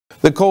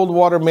The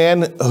Coldwater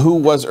man, who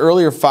was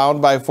earlier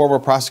found by a former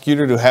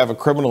prosecutor to have a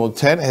criminal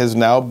intent, has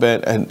now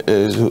been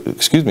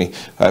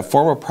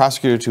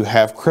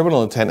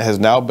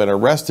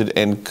arrested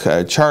and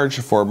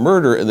charged for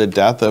murder in the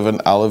death of an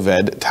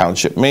Olivet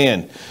Township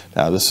man.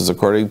 Now, this is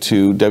according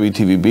to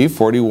WTVB.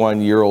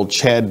 41-year-old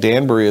Chad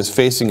Danbury is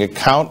facing a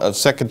count of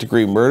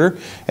second-degree murder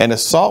and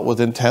assault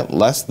with intent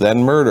less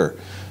than murder.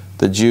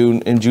 In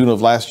June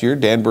of last year,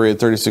 Danbury and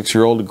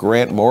 36-year-old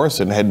Grant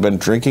Morrison had been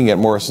drinking at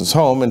Morrison's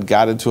home and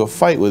got into a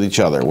fight with each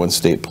other. When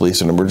state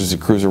police and emergency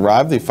crews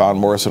arrived, they found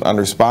Morrison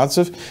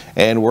unresponsive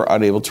and were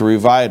unable to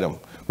revive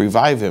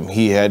him.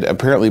 He had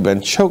apparently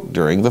been choked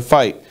during the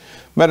fight.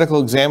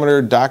 Medical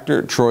examiner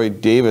Dr. Troy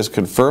Davis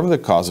confirmed the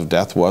cause of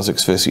death was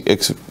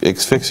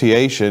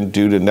asphyxiation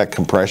due to neck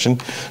compression.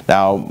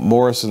 Now,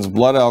 Morrison's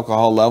blood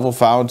alcohol level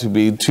found to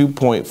be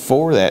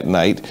 2.4 that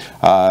night,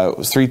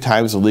 was 3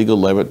 times the legal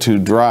limit to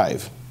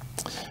drive.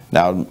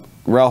 Now,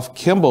 Ralph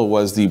Kimball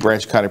was the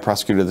Branch County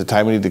prosecutor at the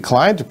time, and he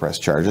declined to press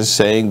charges,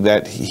 saying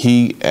that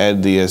he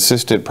and the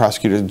assistant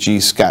prosecutor, G.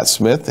 Scott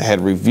Smith,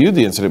 had reviewed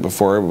the incident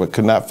before but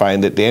could not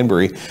find that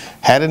Danbury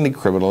had any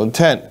criminal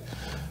intent.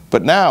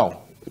 But now,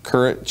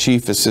 current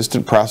Chief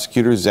Assistant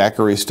Prosecutor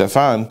Zachary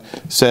Stefan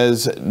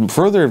says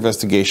further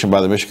investigation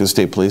by the Michigan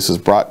State Police has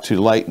brought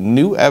to light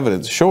new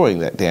evidence showing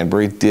that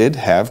Danbury did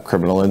have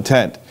criminal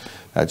intent.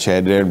 Now,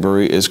 Chad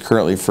Danbury is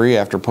currently free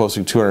after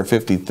posting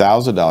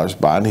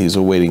 $250,000 bond. He's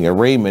awaiting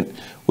arraignment,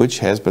 which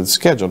has been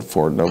scheduled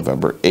for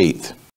November 8th.